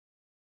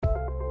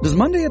Does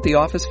Monday at the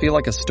office feel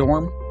like a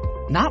storm?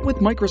 Not with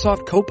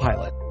Microsoft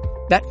Copilot.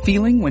 That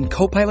feeling when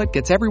Copilot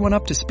gets everyone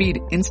up to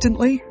speed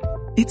instantly?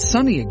 It's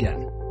sunny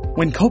again.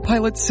 When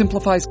Copilot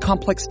simplifies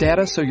complex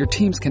data so your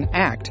teams can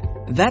act,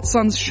 that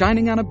sun's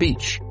shining on a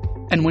beach.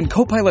 And when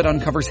Copilot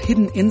uncovers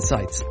hidden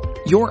insights,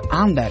 you're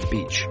on that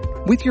beach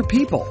with your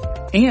people,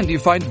 and you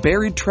find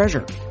buried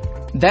treasure.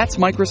 That's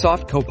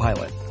Microsoft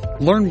Copilot.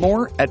 Learn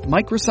more at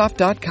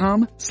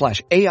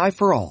Microsoft.com/AI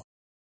for all.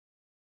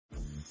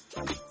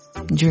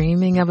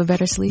 Dreaming of a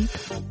better sleep?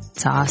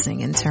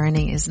 Tossing and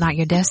turning is not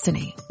your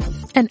destiny.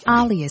 And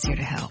Ollie is here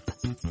to help.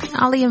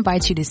 Ollie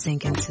invites you to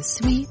sink into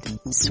sweet,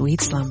 sweet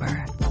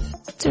slumber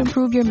to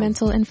improve your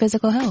mental and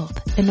physical health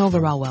and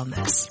overall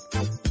wellness.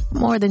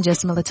 More than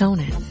just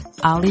melatonin,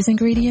 Ollie's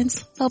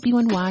ingredients help you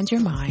unwind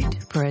your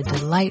mind for a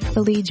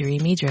delightfully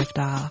dreamy drift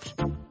off.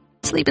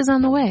 Sleep is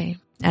on the way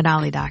at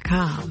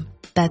Ollie.com.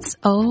 That's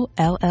OLLY.com.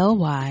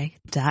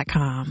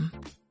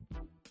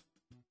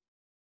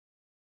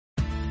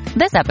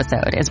 This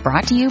episode is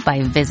brought to you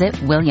by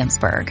Visit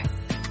Williamsburg.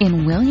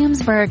 In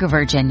Williamsburg,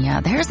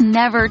 Virginia, there's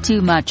never too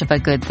much of a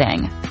good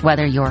thing.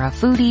 Whether you're a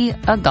foodie,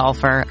 a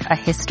golfer, a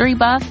history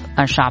buff,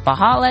 a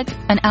shopaholic,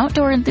 an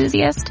outdoor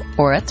enthusiast,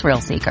 or a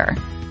thrill seeker,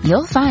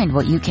 you'll find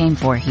what you came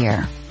for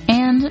here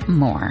and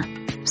more.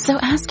 So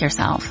ask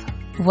yourself,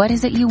 what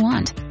is it you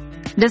want?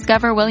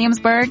 Discover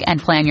Williamsburg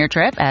and plan your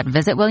trip at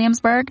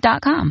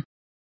visitwilliamsburg.com.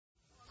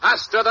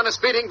 Faster than a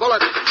speeding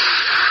bullet.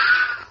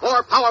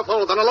 More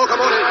powerful than a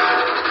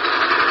locomotive.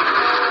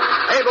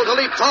 Able to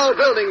leap tall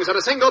buildings at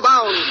a single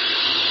bound.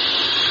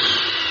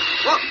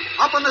 Look,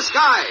 up in the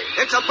sky.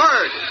 It's a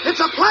bird. It's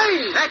a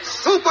plane. It's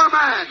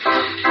Superman.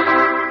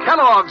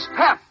 Kellogg's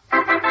Pep.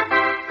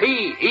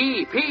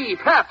 P-E-P,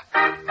 Pep.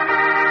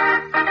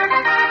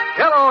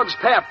 Kellogg's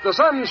Pep, the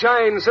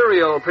Sunshine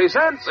Cereal,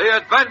 presents The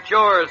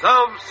Adventures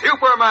of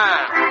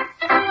Superman.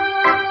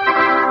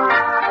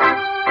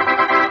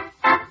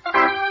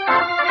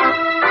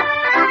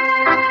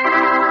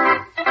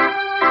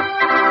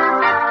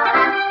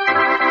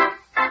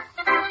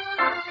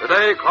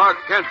 Today, Clark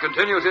Kent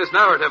continues his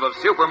narrative of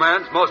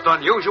Superman's most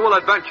unusual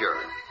adventure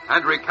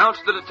and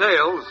recounts the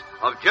details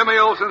of Jimmy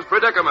Olsen's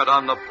predicament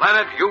on the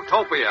planet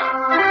Utopia.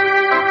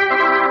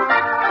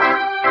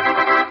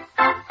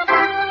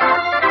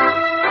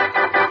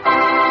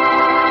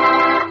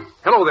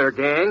 Hello there,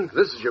 gang.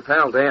 This is your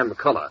pal Dan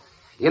McCullough.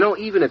 You know,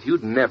 even if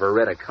you'd never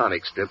read a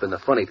comic strip in the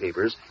funny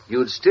papers,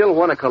 you'd still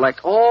want to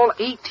collect all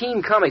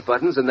 18 comic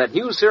buttons in that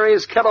new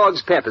series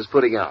Kellogg's Pep is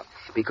putting out.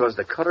 Because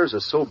the colors are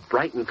so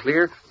bright and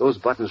clear, those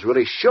buttons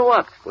really show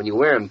up when you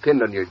wear them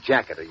pinned on your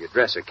jacket or your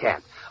dress or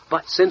cap.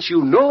 But since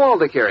you know all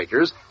the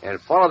characters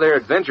and follow their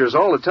adventures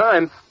all the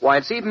time, why,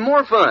 it's even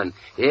more fun.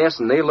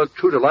 Yes, and they look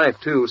true to life,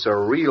 too, so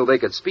real they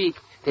could speak.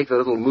 Take the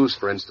little moose,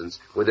 for instance,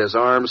 with his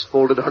arms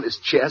folded on his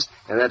chest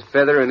and that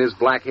feather in his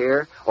black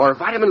hair. Or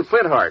Vitamin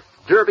Flintheart,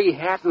 derby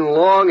hat and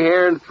long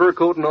hair and fur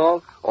coat and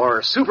all.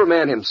 Or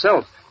Superman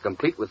himself,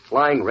 complete with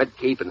flying red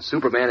cape and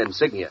Superman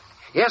insignia.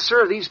 Yes,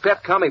 sir, these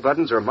Pep comic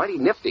buttons are mighty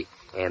nifty,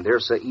 and they're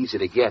so easy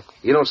to get.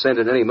 You don't send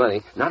in any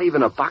money, not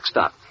even a box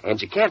stop,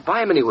 and you can't buy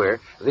them anywhere.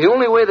 The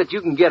only way that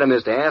you can get them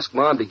is to ask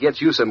Mom to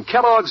get you some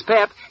Kellogg's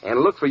Pep and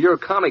look for your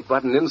comic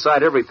button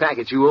inside every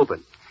package you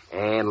open.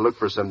 And look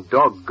for some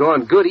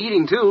doggone good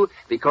eating, too,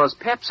 because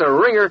Pep's a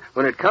ringer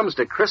when it comes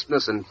to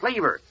crispness and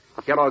flavor.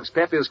 Kellogg's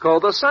Pep is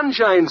called the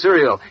Sunshine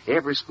Cereal.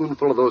 Every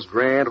spoonful of those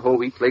grand whole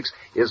wheat flakes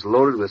is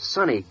loaded with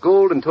sunny,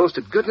 golden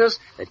toasted goodness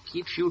that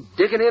keeps you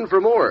digging in for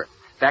more.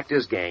 Fact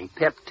is, gang,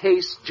 Pep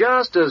tastes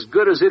just as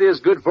good as it is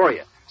good for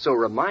you. So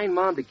remind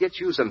Mom to get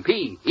you some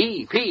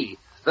P-E-P,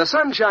 the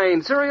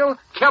Sunshine Cereal,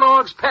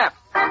 Kellogg's Pep.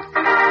 And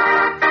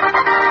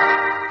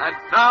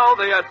now,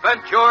 the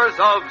adventures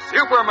of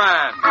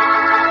Superman.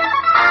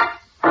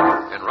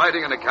 In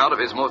writing an account of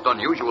his most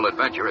unusual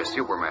adventure as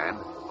Superman,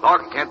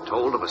 Clark Kent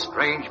told of a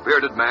strange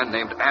bearded man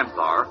named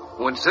Anthar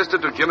who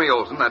insisted to Jimmy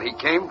Olsen that he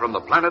came from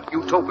the planet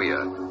Utopia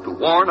to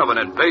warn of an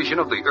invasion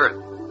of the Earth.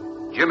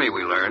 Jimmy,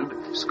 we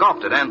learned,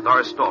 scoffed at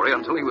Anthar's story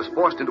until he was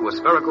forced into a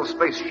spherical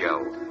space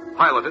shell,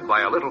 piloted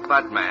by a little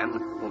fat man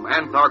whom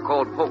Anthar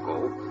called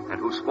Poco and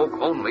who spoke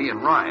only in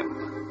rhyme.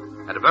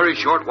 And a very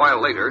short while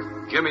later,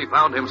 Jimmy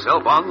found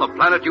himself on the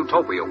planet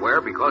Utopia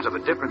where, because of a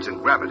difference in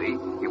gravity,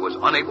 he was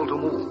unable to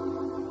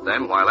move.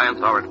 Then, while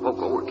Anthar and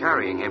Poco were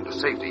carrying him to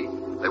safety,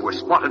 they were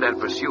spotted and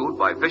pursued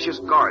by vicious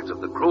guards of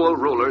the cruel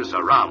ruler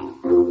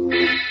Zaram.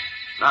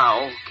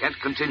 Now, Kent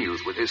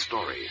continues with his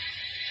story.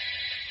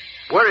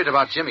 Worried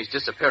about Jimmy's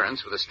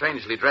disappearance with a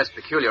strangely dressed,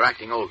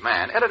 peculiar-acting old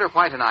man, Editor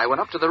White and I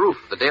went up to the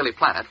roof of the Daily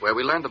Planet where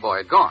we learned the boy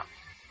had gone.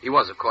 He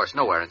was, of course,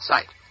 nowhere in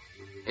sight.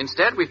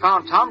 Instead, we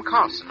found Tom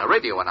Carlson, a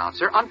radio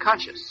announcer,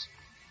 unconscious.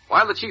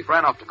 While the chief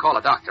ran off to call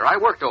a doctor, I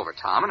worked over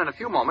Tom, and in a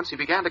few moments he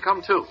began to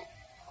come to.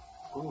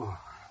 Oh,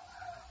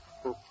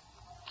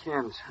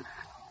 Kent,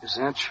 is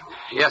that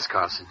you? Yes,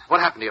 Carlson. What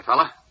happened to you,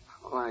 fella?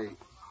 Why,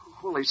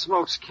 holy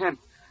smokes, Kent.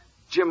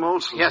 Jim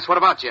Olsen. Yes, what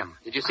about Jim?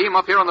 Did you see him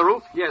up here on the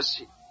roof?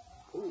 Yes.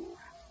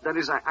 That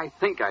is, I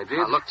think I did.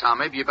 Now, look, Tom,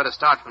 maybe you better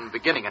start from the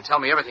beginning and tell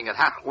me everything that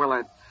happened.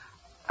 Well,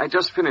 I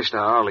just finished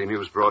our hourly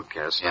news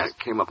broadcast. Yes?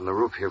 I came up on the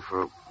roof here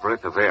for a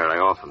breath of air. I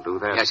often do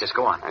that. Yes,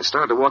 go on. I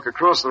started to walk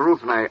across the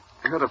roof, and I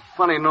heard a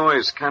funny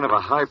noise, kind of a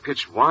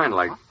high-pitched whine,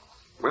 like,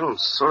 well,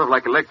 sort of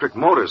like electric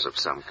motors of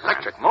some kind.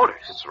 Electric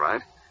motors? That's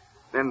right.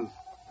 Then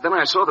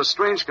I saw the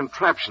strange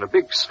contraption, a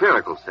big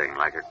spherical thing,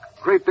 like a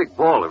great big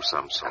ball of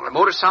some sort. And the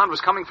motor sound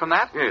was coming from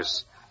that?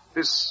 Yes.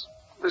 This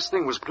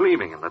thing was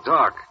gleaming in the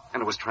dark,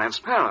 and it was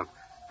transparent.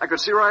 I could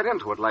see right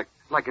into it, like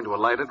into a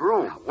lighted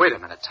room. Now, wait a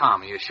minute,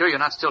 Tom. Are you sure you're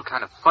not still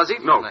kind of fuzzy?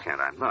 No,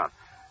 Kent, I'm not.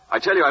 I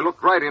tell you, I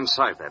looked right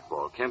inside that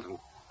ball, Kent, and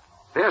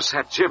there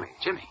sat Jimmy.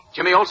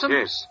 Jimmy Olsen?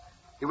 Yes.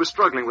 He was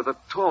struggling with a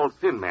tall,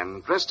 thin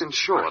man dressed in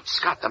shorts.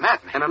 Scott, the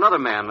madman. And another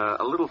man,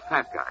 a little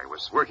fat guy,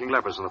 was working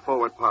levers in the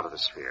forward part of the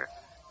sphere.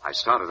 I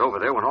started over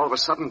there when all of a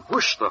sudden,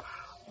 whoosh, the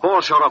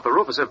ball shot off the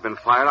roof as if it had been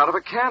fired out of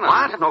a cannon.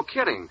 What? No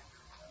kidding.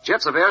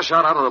 Jets of air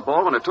shot out of the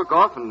ball when it took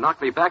off and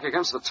knocked me back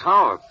against the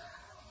tower.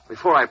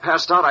 Before I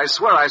passed out, I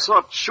swear I saw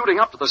it shooting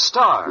up to the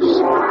stars.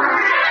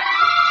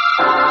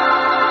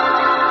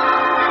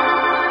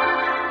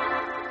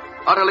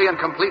 Utterly and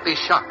completely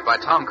shocked by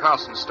Tom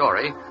Carlson's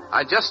story,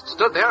 I just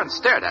stood there and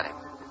stared at him,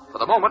 for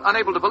the moment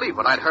unable to believe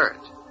what I'd heard.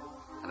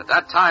 And at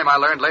that time, I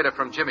learned later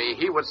from Jimmy,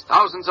 he was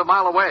thousands of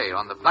miles away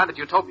on the planet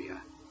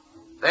Utopia.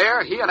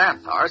 There, he and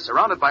Anthar,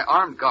 surrounded by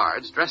armed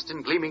guards dressed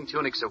in gleaming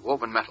tunics of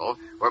woven metal,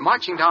 were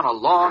marching down a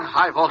long,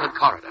 high-vaulted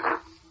corridor.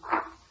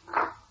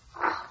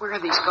 Where are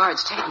these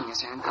guards taking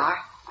us, Anthar?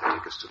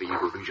 Take us to the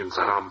evil regions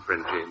at arm,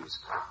 friend James.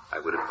 I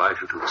would advise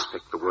you to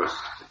expect the worst.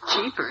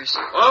 Jeepers.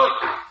 Oh!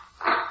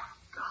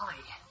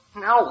 Golly,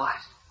 now what?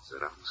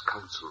 Zeram's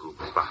council room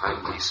is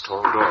behind these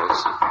tall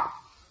doors.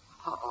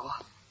 Uh-oh.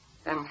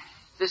 And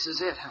this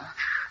is it, huh?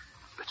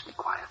 Shh. Let's be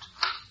quiet.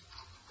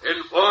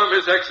 Inform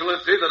His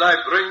Excellency that I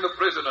bring the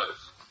prisoners.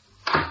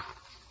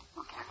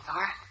 Look,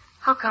 Anthar,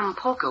 how come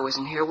Poco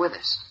isn't here with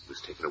us? He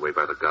was taken away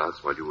by the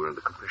guards while you were in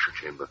the compression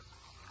chamber.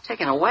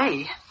 Taken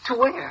away? To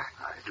where?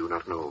 I do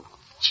not know.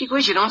 Gee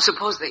whiz, you don't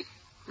suppose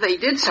they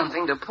did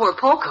something to poor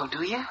Poco,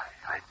 do you?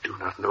 I do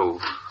not know.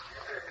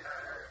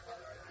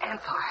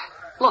 Anthar,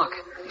 look.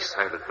 Be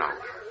silent now.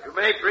 You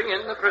may bring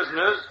in the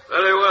prisoners.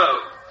 Very well.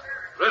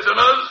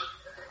 Prisoners,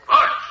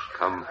 march!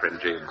 Come, friend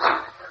James.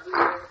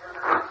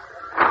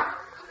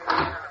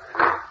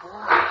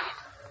 Boy,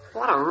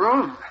 what a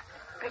room.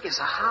 Big as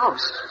a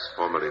house. This was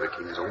formerly the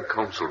king's own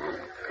council room.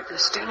 The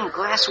stained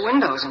glass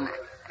windows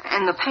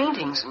and the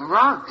paintings and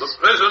rugs. The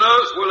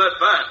prisoners will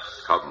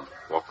advance. Come,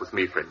 walk with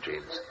me, friend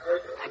James.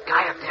 That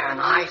guy up there on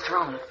the high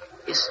throne,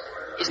 is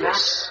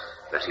yes,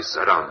 that is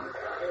Zeram.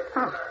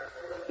 Huh.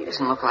 He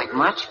doesn't look like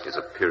much. His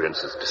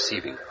appearance is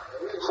deceiving.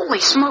 Holy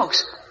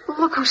smokes.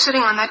 Look who's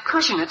sitting on that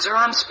cushion at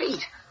Zeram's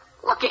feet.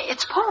 Look,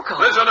 it's Poco.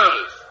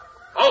 Prisoners,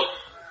 halt!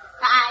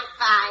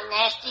 Spy,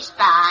 nasty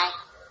spy.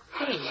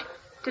 Hey,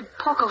 did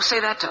Poco say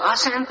that to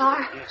us,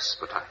 Anthar? Yes,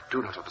 but I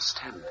do not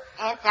understand.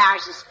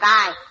 Anthar's a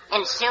spy,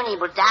 and soon he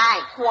will die.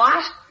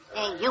 What?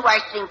 And you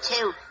Earthling,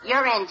 too.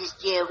 Your end is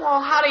due.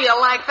 Well, how do you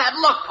like that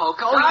look,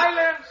 Poco?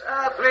 Silence,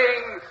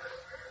 Earthling!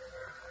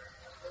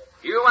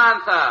 You,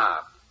 Anthar.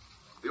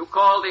 You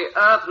call the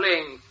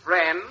Earthling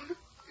friend?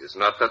 Is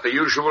not that the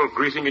usual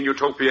greeting in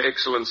Utopia,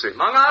 Excellency?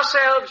 Among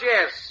ourselves,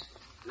 yes.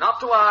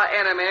 Not to our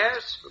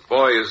enemies. The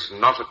boy is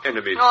not an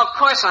enemy. No, of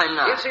course I'm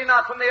not. Is he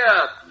not from the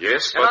Earth?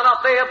 Yes, And but... are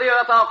not they of the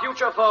Earth our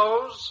future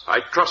foes?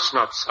 I trust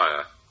not,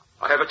 sire.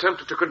 I have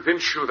attempted to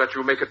convince you that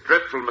you make a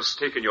dreadful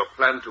mistake in your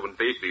plan to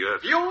invade the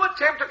Earth. You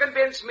attempt to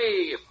convince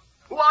me.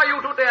 Who are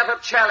you to dare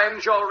to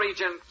challenge your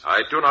regent?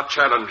 I do not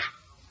challenge.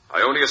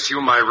 I only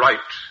assume my right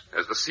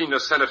as the senior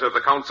senator of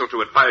the council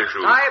to advise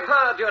you. I've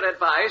heard your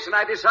advice, and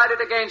I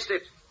decided against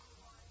it.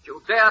 You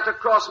dared to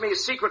cross me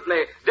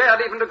secretly,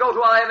 dared even to go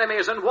to our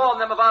enemies and warn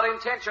them of our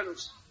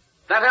intentions.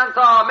 That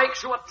Anthar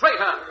makes you a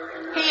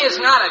traitor. He is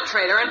not a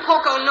traitor, and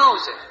Poco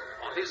knows it.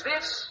 What is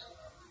this?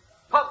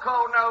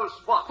 Poco knows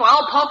what?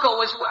 Well, Poco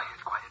was...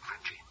 Quiet,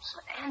 friend James.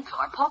 But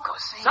Anthar,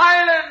 Poco's saying...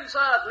 Silence,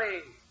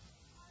 Earthling!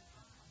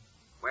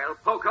 Well,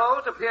 Poco,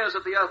 it appears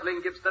that the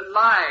Earthling gives the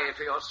lie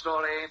to your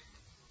story.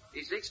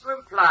 He seeks to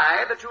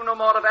imply that you know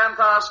more of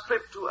Anthar's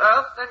trip to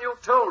Earth than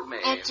you've told me.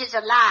 It is a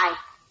lie.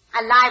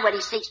 A lie what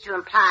he seeks to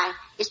imply.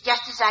 It's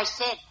just as I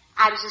said.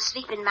 I was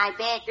asleep in my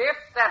bed. If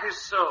that is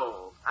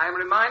so, I'm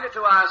reminded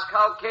to ask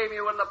how came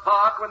you in the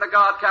park when the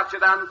guard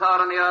captured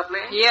Anthar and the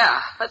Earthling?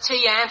 Yeah, let's hear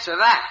you answer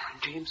that.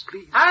 James,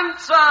 please.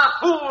 Answer,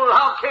 fool!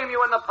 How came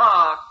you in the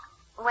park?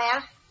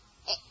 Well,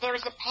 there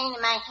was a pain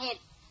in my head.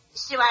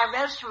 So I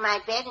rose from my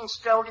bed and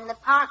strolled in the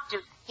park to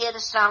hear the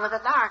song of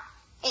the lark.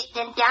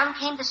 Then down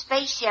came the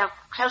space shell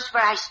close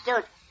where I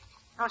stood.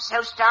 Oh,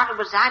 so startled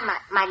was I,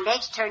 my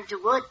legs turned to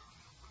wood.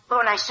 But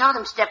when I saw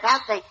them step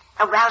out, they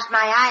aroused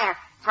my ire,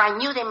 for I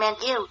knew they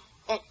meant ill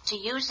to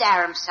use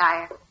Aram,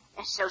 sire.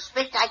 And so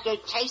swift I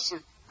gave chase,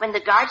 and when the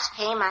guards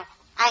came, I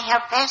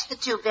held fast the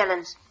two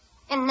villains.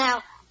 And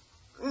now,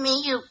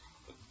 me you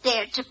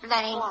dare to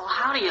blame. Well,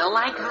 how do you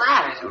like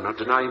that? Do not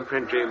deny him,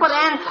 friend James. But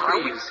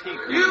Anthar... Please,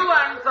 You,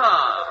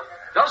 Anthar!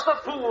 Does the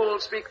fool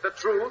speak the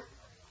truth?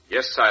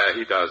 Yes, sire,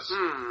 he does.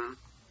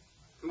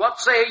 What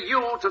say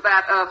you to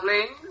that,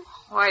 Earthling?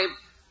 Why,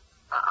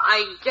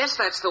 I guess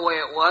that's the way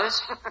it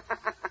was.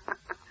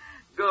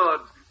 Good.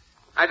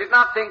 I did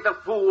not think the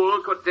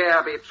fool could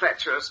dare be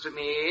treacherous to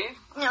me.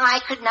 No, I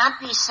could not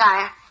be,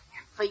 sire.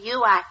 For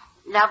you, I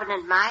love and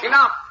admire.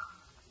 Enough!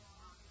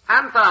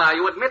 Anther,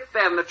 you admit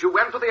then that you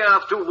went to the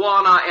earth to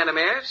warn our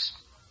enemies?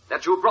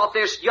 That you brought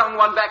this young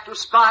one back to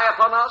spy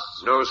upon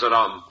us? No,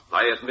 Zaram.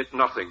 I admit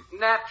nothing.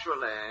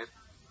 Naturally.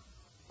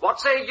 What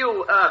say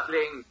you,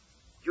 Earthling?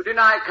 You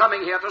deny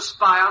coming here to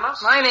spy on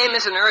us? My name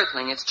isn't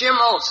Earthling, it's Jim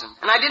Olsen,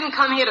 and I didn't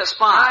come here to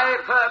spy.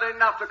 I've heard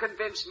enough to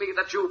convince me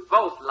that you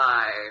both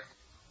lie.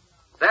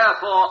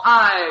 Therefore,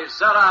 I,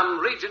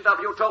 Zaram, Regent of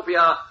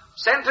Utopia,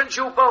 sentence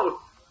you both,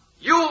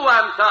 you,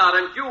 Anther,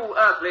 and you,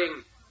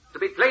 Earthling, to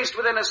be placed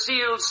within a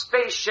sealed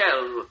space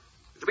shell,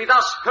 to be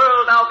thus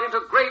hurled out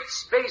into great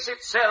space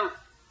itself,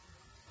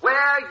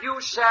 where you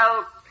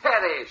shall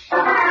perish.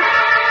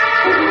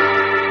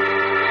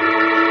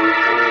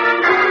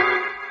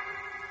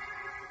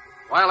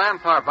 While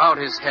Anther bowed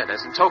his head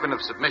as in token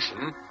of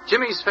submission,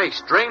 Jimmy's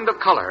face drained of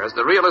color as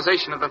the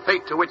realization of the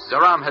fate to which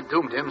Zaram had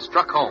doomed him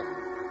struck home.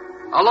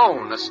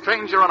 Alone, a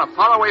stranger on a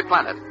faraway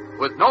planet,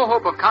 with no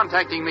hope of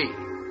contacting me,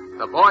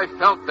 the boy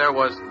felt there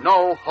was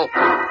no hope.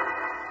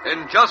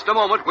 In just a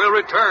moment, we'll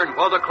return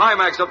for the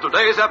climax of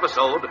today's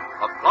episode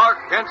of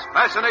Clark Kent's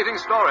fascinating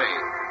story.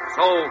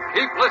 So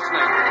keep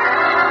listening.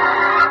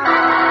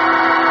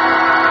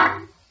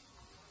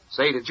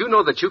 Say, did you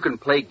know that you can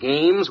play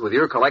games with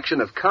your collection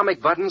of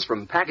comic buttons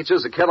from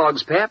packages of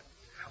Kellogg's Pep?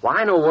 Well,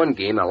 I know one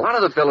game a lot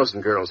of the fellas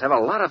and girls have a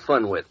lot of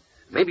fun with.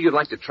 Maybe you'd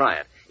like to try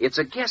it. It's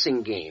a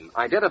guessing game,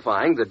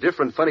 identifying the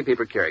different funny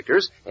paper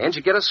characters, and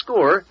you get a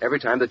score every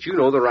time that you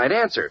know the right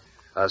answer.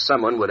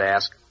 Someone would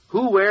ask,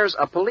 who wears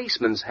a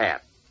policeman's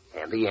hat?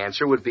 And the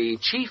answer would be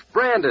Chief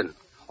Brandon.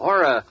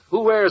 Or,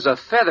 who wears a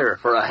feather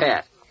for a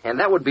hat? And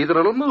that would be the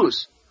little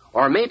moose.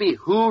 Or maybe,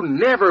 who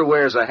never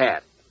wears a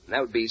hat? And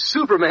that would be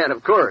Superman,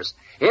 of course.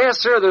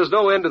 Yes, sir, there's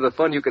no end to the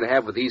fun you can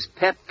have with these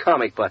Pep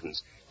comic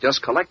buttons.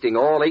 Just collecting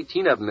all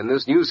 18 of them in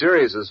this new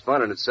series is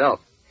fun in itself.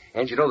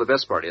 And you know the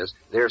best part is,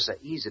 they're so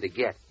easy to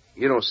get.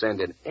 You don't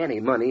send in any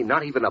money,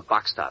 not even a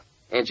box top.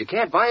 And you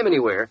can't buy them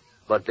anywhere.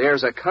 But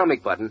there's a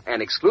comic button,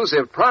 an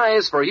exclusive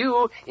prize for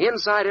you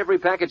inside every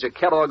package of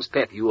Kellogg's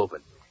Pep you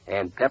open.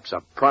 And Pep's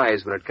a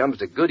prize when it comes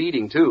to good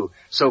eating, too.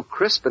 So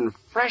crisp and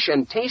fresh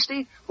and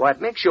tasty, why, it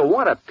makes you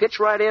want to pitch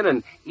right in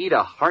and eat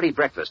a hearty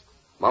breakfast.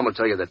 Mom will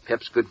tell you that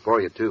Pep's good for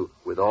you, too,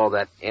 with all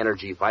that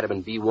energy,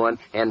 vitamin B1,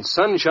 and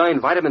sunshine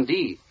vitamin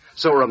D.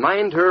 So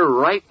remind her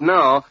right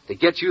now to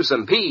get you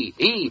some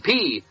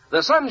P-E-P,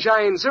 the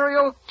Sunshine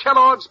Cereal,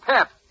 Kellogg's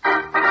Pep.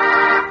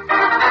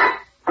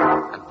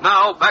 And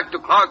now, back to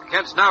Clark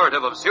Kent's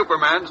narrative of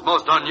Superman's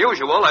most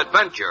unusual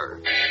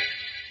adventure.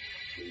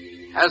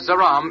 As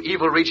Zaram,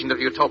 evil regent of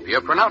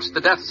Utopia, pronounced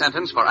the death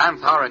sentence for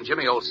Anther and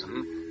Jimmy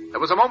Olsen, there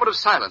was a moment of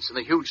silence in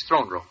the huge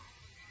throne room.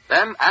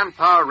 Then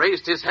Anther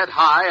raised his head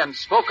high and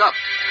spoke up.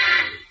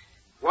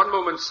 One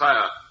moment,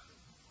 sire.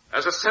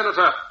 As a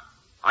senator,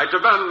 I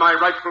demand my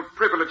rightful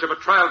privilege of a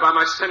trial by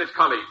my Senate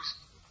colleagues.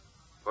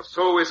 For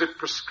so is it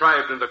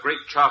prescribed in the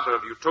great charter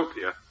of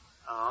Utopia.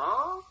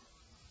 Oh?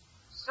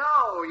 So,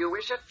 you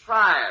wish a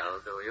trial,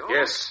 do you?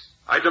 Yes,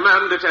 I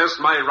demand it as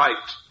my right.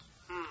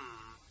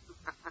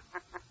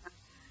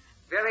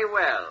 Very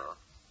well.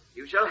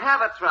 You shall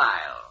have a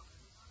trial.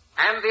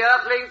 And the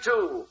Earthling,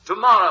 too,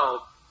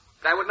 tomorrow.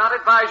 But I would not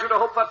advise you to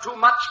hope for too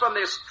much from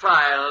this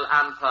trial,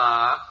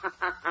 Anther.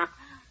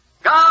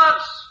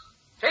 Guards,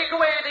 take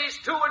away these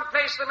two and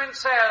place them in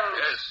cells.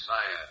 Yes,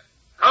 sire.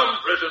 Come,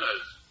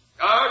 prisoners.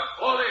 Guard,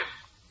 fall in.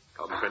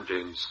 Come, friend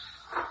James.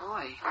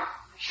 Boy, I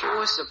sure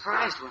was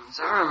surprised when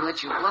Zaram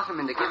let you bluff him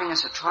into giving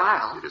us a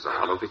trial. It is a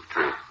hollow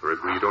victory, or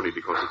agreed only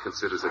because he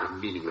considers it a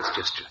meaningless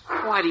gesture.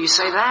 Why do you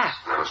say that?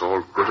 Because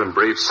all good and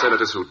brave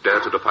senators who dare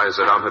to defy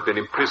Zaram have been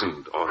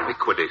imprisoned or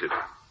liquidated.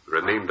 The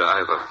remainder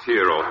either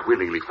fear or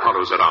willingly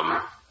follow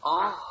Zaram.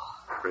 Oh.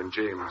 Friend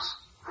James,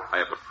 I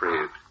am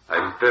afraid, I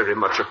am very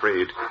much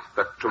afraid,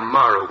 that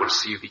tomorrow will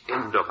see the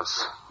end of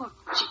us. Oh,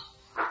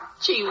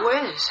 gee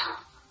whiz.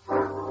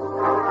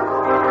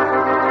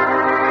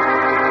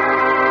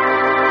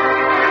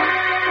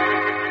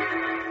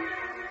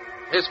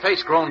 His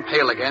face grown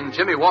pale again,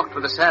 Jimmy walked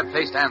with a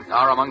sad-faced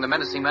Anther among the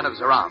menacing men of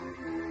Zaram.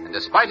 And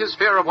despite his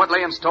fear of what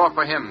lay in store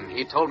for him,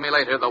 he told me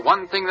later the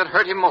one thing that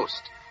hurt him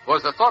most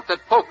was the thought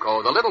that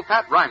Poco, the little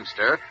fat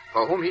rhymester,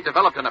 for whom he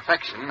developed an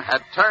affection,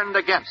 had turned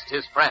against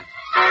his friend.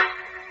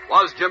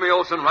 Was Jimmy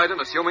Olsen right in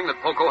assuming that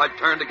Poco had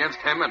turned against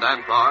him and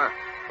Anther?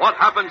 What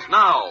happens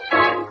now?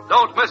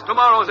 Don't miss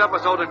tomorrow's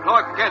episode in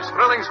Clark Kent's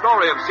thrilling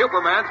story of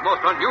Superman's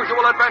most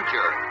unusual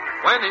adventure,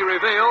 when he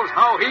reveals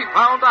how he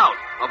found out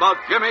about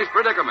Jimmy's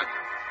predicament.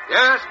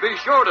 Yes, be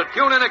sure to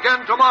tune in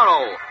again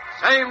tomorrow.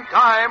 Same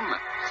time,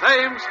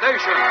 same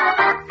station.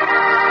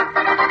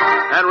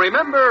 And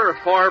remember,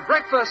 for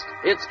breakfast,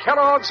 it's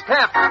Kellogg's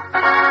Pep.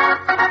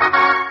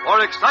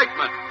 For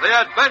excitement,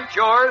 the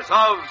adventures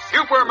of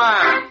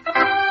Superman.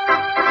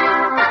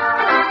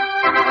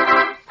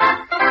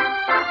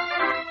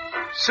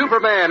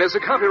 Superman is a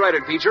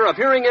copyrighted feature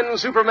appearing in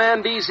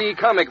Superman DC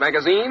comic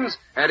magazines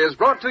and is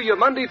brought to you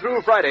Monday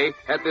through Friday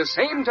at the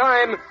same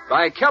time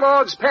by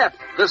Kellogg's Pep,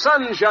 the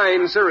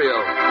Sunshine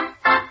Cereal.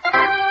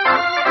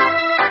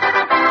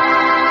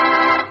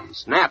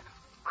 Snap,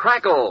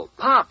 crackle,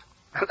 pop.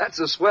 That's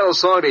a swell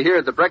song to hear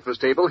at the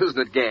breakfast table, isn't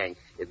it, gang?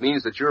 It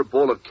means that your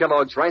bowl of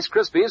Kellogg's Rice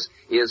Krispies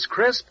is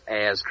crisp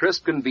as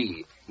crisp can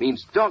be.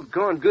 Means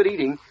doggone good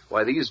eating.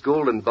 Why, these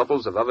golden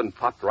bubbles of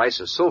oven-popped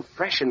rice are so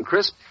fresh and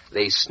crisp,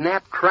 they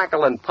snap,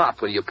 crackle, and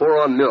pop when you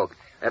pour on milk.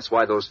 That's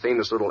why those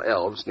famous little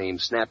elves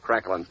named Snap,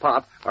 Crackle, and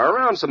Pop are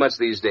around so much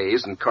these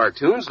days in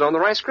cartoons and on the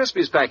Rice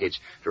Krispies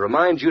package to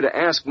remind you to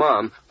ask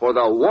Mom for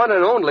the one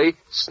and only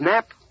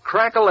Snap,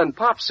 Crackle, and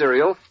Pop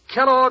cereal,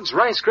 Kellogg's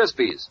Rice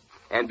Krispies.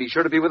 And be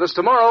sure to be with us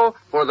tomorrow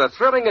for the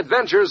thrilling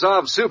adventures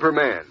of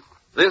Superman.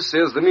 This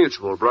is the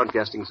Mutual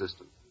Broadcasting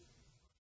System.